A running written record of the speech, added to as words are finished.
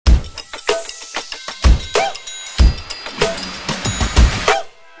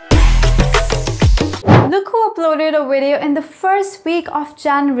Look who uploaded a video in the first week of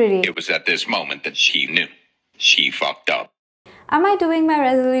January. It was at this moment that she knew. She fucked up. Am I doing my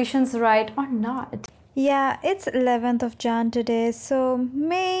resolutions right or not? Yeah, it's 11th of Jan today, so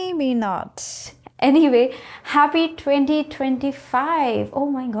maybe not. Anyway, happy 2025. Oh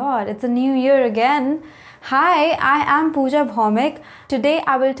my god, it's a new year again. Hi, I am Pooja Bhaumik. Today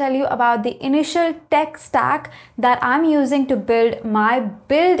I will tell you about the initial tech stack that I'm using to build my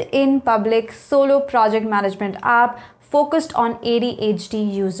built-in public solo project management app focused on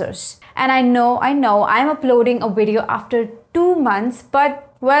ADHD users. And I know I'm uploading a video after 2 months,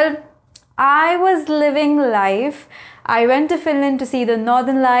 but well, I was living life. I went to Finland to see the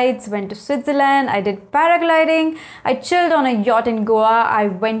Northern Lights, went to Switzerland, I did paragliding, I chilled on a yacht in Goa, I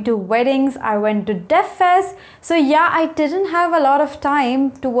went to weddings, I went to Deaf Fest. So yeah, I didn't have a lot of time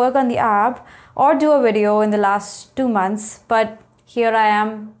to work on the app or do a video in the last 2 months, but here I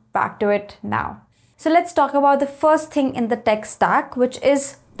am back to it now. So let's talk about the first thing in the tech stack, which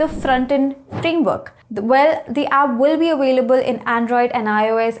is the front-end framework. Well, the app will be available in Android and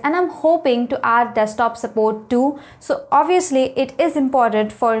iOS, and I'm hoping to add desktop support too. So obviously it is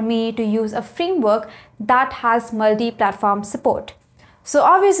important for me to use a framework that has multi-platform support. So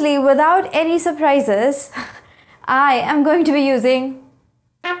obviously, without any surprises, I am going to be using,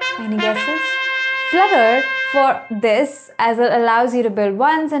 any guesses? Flutter for this, as it allows you to build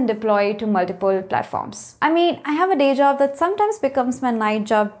once and deploy to multiple platforms. I mean, I have a day job that sometimes becomes my night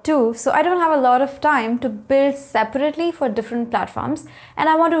job too, so I don't have a lot of time to build separately for different platforms, and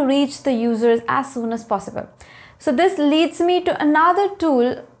I want to reach the users as soon as possible. So this leads me to another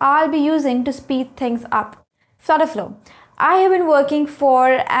tool I'll be using to speed things up, Flutterflow. I have been working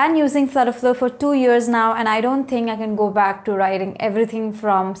for and using Flutterflow for 2 years now, and I don't think I can go back to writing everything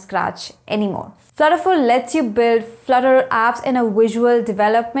from scratch anymore. Flutterflow lets you build Flutter apps in a visual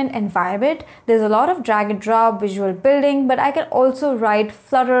development environment. There's a lot of drag and drop visual building, but I can also write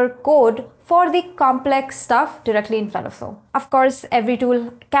Flutter code for the complex stuff directly in Flutterflow. Of course, every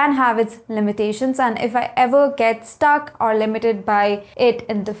tool can have its limitations, and if I ever get stuck or limited by it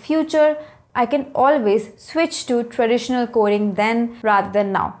in the future, I can always switch to traditional coding then rather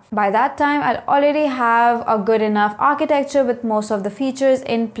than now. By that time, I'll already have a good enough architecture with most of the features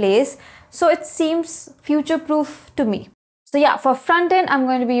in place, so it seems future-proof to me. So yeah, for front-end, I'm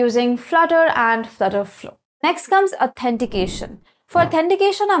going to be using Flutter and Flutterflow. Next comes authentication. For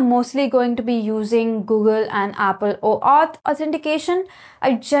authentication, I'm mostly going to be using Google and Apple OAuth authentication.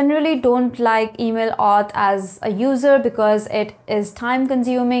 I generally don't like email auth as a user because it is time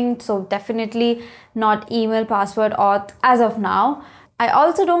consuming, so definitely not email password auth as of now. I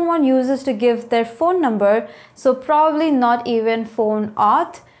also don't want users to give their phone number, so probably not even phone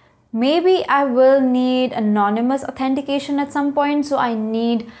auth. Maybe I will need anonymous authentication at some point, so I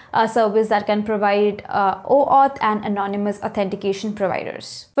need a service that can provide OAuth and anonymous authentication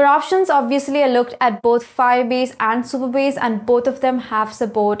providers. For options, obviously I looked at both Firebase and Supabase, and both of them have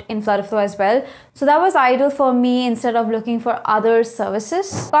support in Flutterflow as well. So that was ideal for me instead of looking for other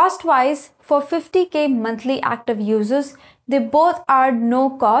services. Cost-wise, for 50K monthly active users, they both are no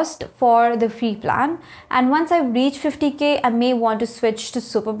cost for the free plan, and once I reach 50K, I may want to switch to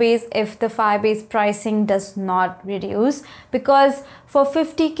Supabase if the Firebase pricing does not reduce, because for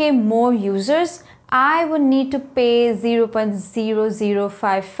 50K more users, I would need to pay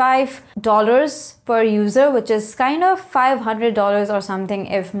 $0.0055 per user, which is kind of $500 or something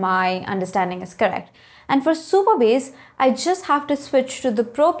if my understanding is correct. And for Supabase, I just have to switch to the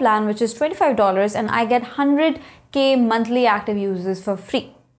Pro plan, which is $25, and I get 100K monthly active users for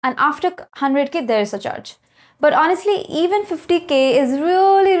free. And after 100K, there is a charge. But honestly, even 50K is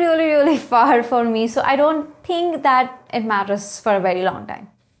really far for me, so I don't think that it matters for a very long time.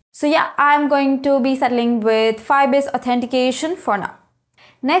 So yeah, I'm going to be settling with Firebase authentication for now.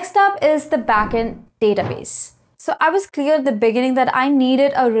 Next up is the backend database. So I was clear at the beginning that I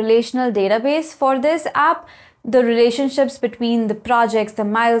needed a relational database for this app. The relationships between the projects, the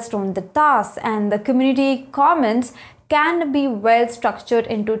milestones, the tasks, and the community comments can be well structured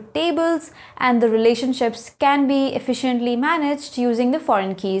into tables, and the relationships can be efficiently managed using the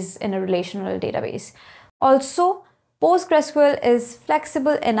foreign keys in a relational database. Also, PostgreSQL is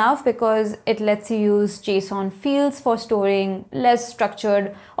flexible enough because it lets you use JSON fields for storing less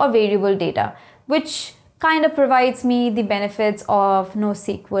structured or variable data, which kind of provides me the benefits of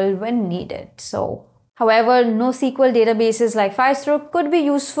NoSQL when needed. However, NoSQL databases like Firestorm could be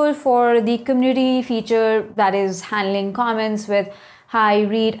useful for the community feature that is handling comments with high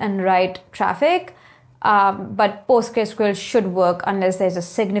read and write traffic, but PostgreSQL should work unless there's a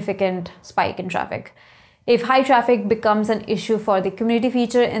significant spike in traffic. if high traffic becomes an issue for the community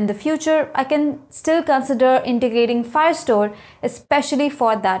feature in the future, I can still consider integrating Firestore, especially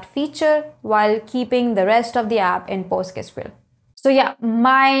for that feature, while keeping the rest of the app in PostgreSQL. So yeah,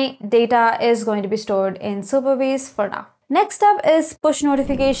 my data is going to be stored in Superbase for now. Next up is push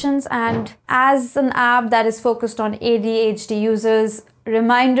notifications, and as an app that is focused on ADHD users,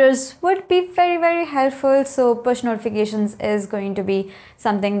 reminders would be very helpful. So push notifications is going to be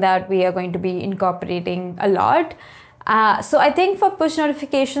something that we are going to be incorporating a lot. So I think for push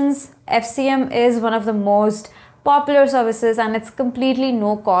notifications, FCM is one of the most popular services and it's completely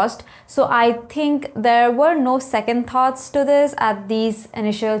no cost. So I think there were no second thoughts to this at these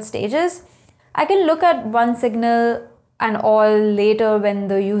initial stages. I can look at one signal and all later when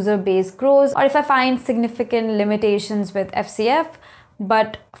the user base grows, or if I find significant limitations with FCF.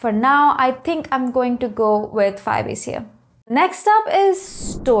 But for now, I think I'm going to go with Firebase here. Next up is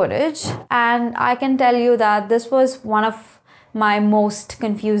storage, and I can tell you that this was one of my most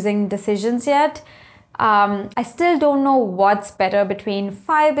confusing decisions yet. I still don't know what's better between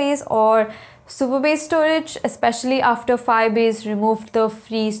Firebase or Superbase storage, especially after Firebase removed the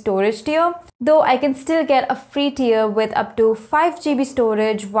free storage tier. Though I can still get a free tier with up to 5 GB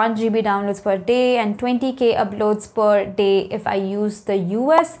storage, 1 GB downloads per day, and 20K uploads per day if I use the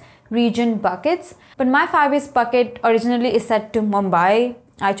US region buckets. But my Firebase bucket originally is set to Mumbai.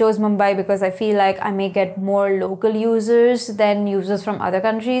 I chose Mumbai because I feel like I may get more local users than users from other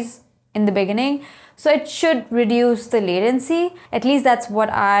countries in the beginning. So it should reduce the latency. At least that's what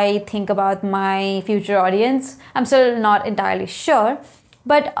I think about my future audience. I'm still not entirely sure.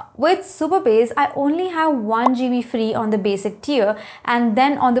 But with Superbase, I only have 1 GB free on the basic tier, and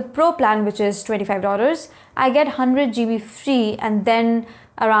then on the Pro plan, which is $25, I get 100 GB free and then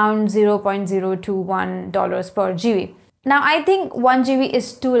around $0.021 per GB. Now I think 1 GB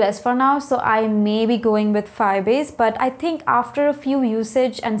is too less for now, so I may be going with Firebase, but I think after a few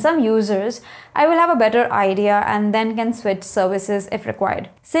usage and some users, I will have a better idea and then can switch services if required.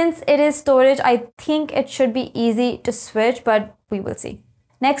 Since it is storage, I think it should be easy to switch, but we will see.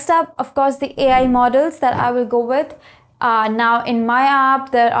 Next up, of course, the AI models that I will go with. Now in my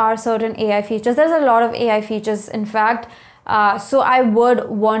app, there are certain AI features. There's a lot of AI features, in fact. So I would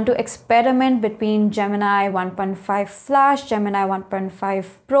want to experiment between Gemini 1.5 Flash, Gemini 1.5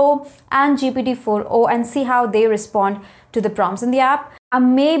 Pro, and GPT-4o and see how they respond to the prompts in the app. I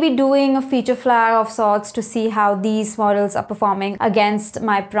may be doing a feature flag of sorts to see how these models are performing against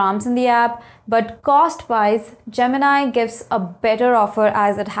my prompts in the app. But cost-wise, Gemini gives a better offer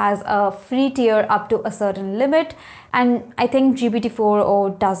as it has a free tier up to a certain limit, and I think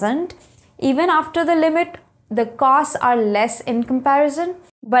GPT-4o doesn't. Even after the limit, the costs are less in comparison.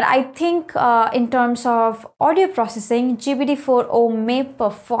 But I think in terms of audio processing, GPT-4o may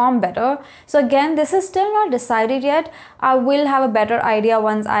perform better. So again, this is still not decided yet. I will have a better idea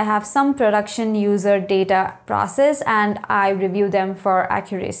once I have some production user data processed and I review them for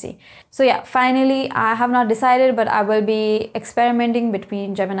accuracy. So yeah, finally, I have not decided, but I will be experimenting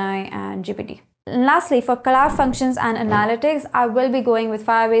between Gemini and GPT. And lastly, for cloud functions and analytics, I will be going with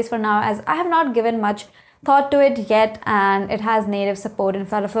Firebase for now, as I have not given much thought to it yet, and it has native support in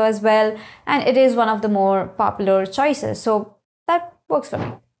Flutter as well, and it is one of the more popular choices, so that works for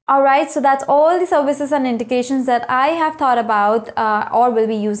me. Alright, so that's all the services and integrations that I have thought about or will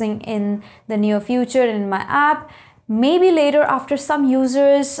be using in the near future in my app. Maybe later, after some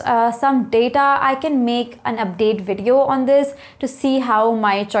users, some data, I can make an update video on this to see how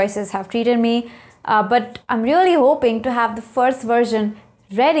my choices have treated me. But I'm really hoping to have the first version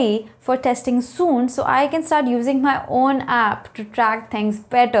ready for testing soon, so I can start using my own app to track things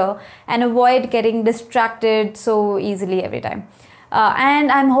better and avoid getting distracted so easily every time.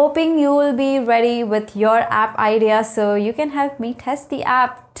 And I'm hoping you will be ready with your app idea so you can help me test the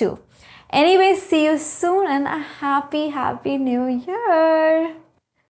app too. Anyways, see you soon and a happy new year.